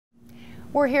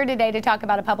We're here today to talk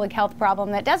about a public health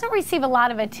problem that doesn't receive a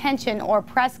lot of attention or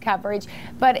press coverage,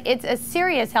 but it's a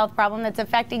serious health problem that's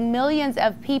affecting millions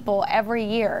of people every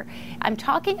year. I'm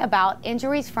talking about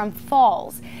injuries from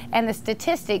falls, and the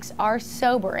statistics are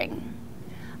sobering.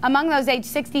 Among those aged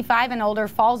 65 and older,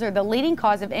 falls are the leading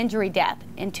cause of injury death.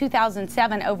 In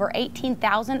 2007, over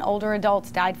 18,000 older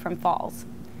adults died from falls.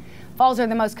 Falls are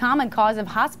the most common cause of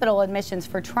hospital admissions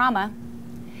for trauma.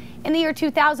 In the year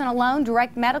 2000 alone,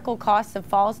 direct medical costs of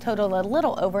falls totaled a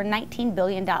little over $19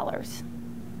 billion.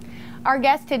 Our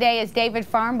guest today is David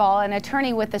Farnball, an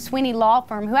attorney with the Sweeney Law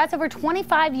Firm who has over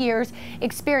 25 years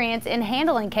experience in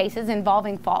handling cases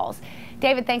involving falls.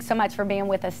 David, thanks so much for being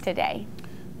with us today.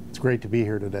 It's great to be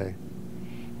here today.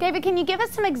 David, can you give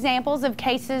us some examples of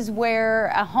cases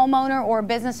where a homeowner or a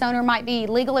business owner might be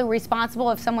legally responsible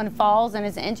if someone falls and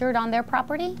is injured on their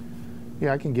property?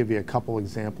 Yeah, I can give you a couple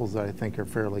examples that I think are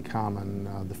fairly common.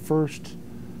 The first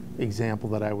example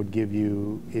that I would give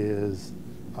you is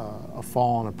a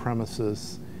fall on a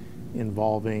premises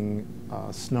involving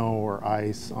snow or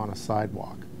ice on a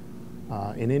sidewalk.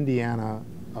 In Indiana,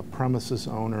 a premises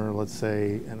owner, let's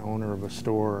say an owner of a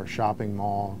store or a shopping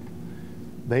mall,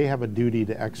 they have a duty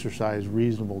to exercise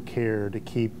reasonable care to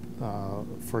keep,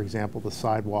 for example, the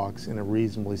sidewalks in a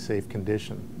reasonably safe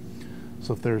condition.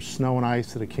 So if there's snow and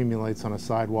ice that accumulates on a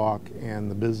sidewalk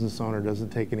and the business owner doesn't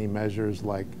take any measures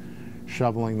like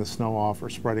shoveling the snow off or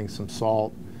spreading some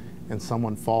salt, and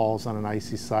someone falls on an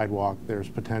icy sidewalk, there's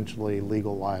potentially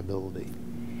legal liability.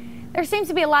 There seems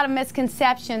to be a lot of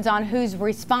misconceptions on who's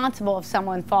responsible if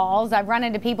someone falls. I've run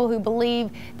into people who believe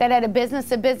that at a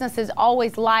business is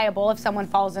always liable if someone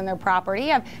falls on their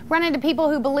property. I've run into people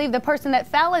who believe the person that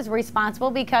fell is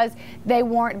responsible because they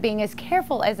weren't being as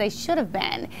careful as they should have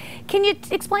been. Can you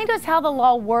explain to us how the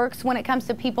law works when it comes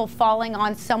to people falling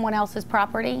on someone else's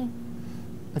property?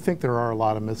 I think there are a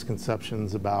lot of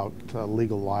misconceptions about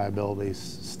legal liabilities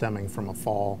stemming from a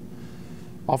fall.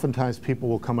 Oftentimes people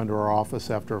will come into our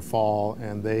office after a fall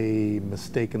and they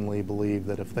mistakenly believe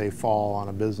that if they fall on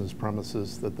a business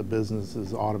premises that the business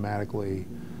is automatically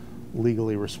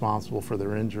legally responsible for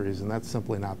their injuries, and that's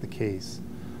simply not the case.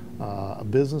 A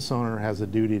business owner has a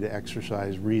duty to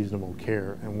exercise reasonable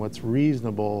care, and what's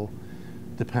reasonable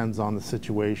depends on the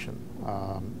situation.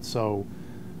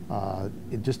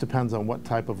 It just depends on what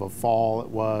type of a fall it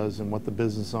was and what the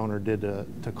business owner did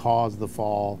to cause the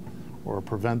fall or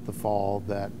prevent the fall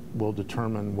that will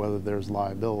determine whether there's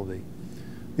liability.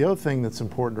 The other thing that's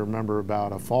important to remember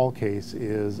about a fall case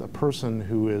is a person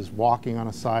who is walking on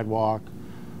a sidewalk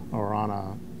or on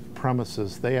a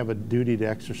premises, they have a duty to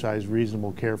exercise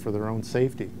reasonable care for their own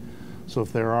safety. So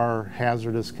if there are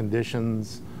hazardous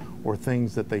conditions or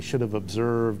things that they should have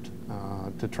observed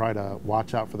to try to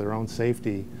watch out for their own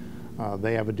safety,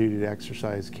 they have a duty to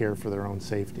exercise care for their own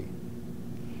safety.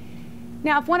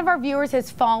 Now, if one of our viewers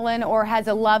has fallen or has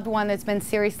a loved one that's been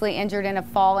seriously injured in a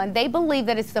fall and they believe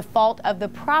that it's the fault of the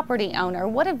property owner,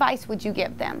 what advice would you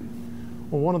give them?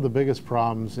 Well, one of the biggest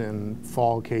problems in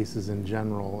fall cases in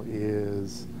general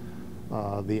is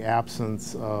the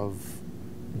absence of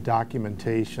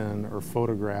documentation or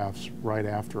photographs right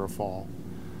after a fall.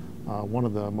 One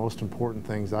of the most important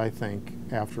things I think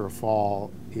after a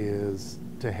fall is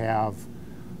to have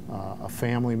a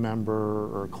family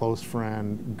member or a close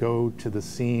friend go to the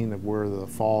scene of where the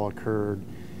fall occurred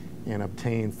and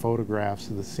obtain photographs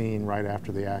of the scene right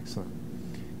after the accident.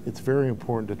 It's very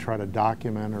important to try to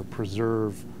document or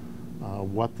preserve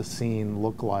what the scene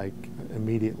looked like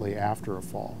immediately after a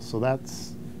fall. So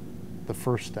that's the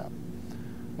first step.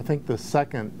 I think the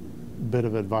second bit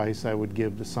of advice I would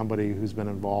give to somebody who's been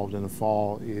involved in a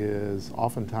fall is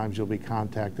oftentimes you'll be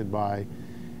contacted by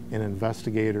an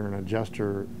investigator and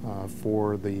adjuster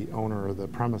for the owner of the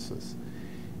premises.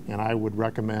 And I would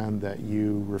recommend that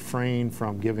you refrain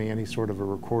from giving any sort of a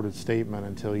recorded statement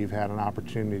until you've had an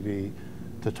opportunity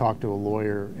to talk to a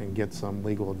lawyer and get some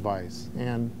legal advice.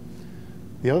 And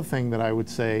the other thing that I would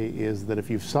say is that if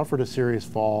you've suffered a serious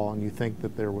fall and you think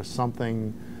that there was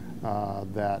something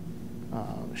that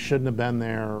shouldn't have been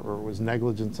there or was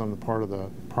negligence on the part of the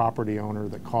property owner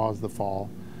that caused the fall,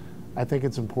 I think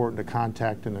it's important to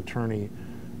contact an attorney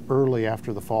early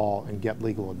after the fall and get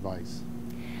legal advice.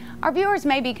 Our viewers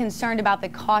may be concerned about the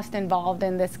cost involved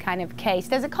in this kind of case.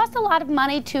 Does it cost a lot of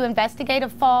money to investigate a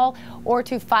fall or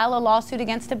to file a lawsuit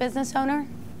against a business owner?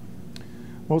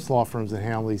 Most law firms that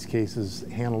handle these cases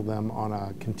handle them on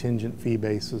a contingent fee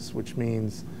basis, which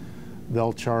means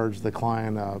they'll charge the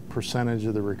client a percentage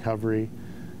of the recovery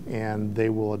and they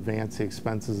will advance the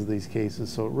expenses of these cases.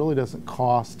 So it really doesn't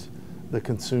cost the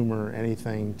consumer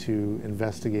anything to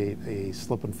investigate a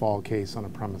slip and fall case on a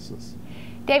premises.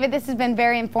 David, this has been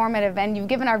very informative, and you've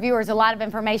given our viewers a lot of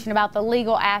information about the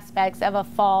legal aspects of a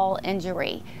fall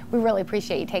injury. We really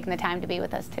appreciate you taking the time to be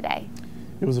with us today.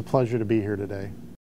 It was a pleasure to be here today.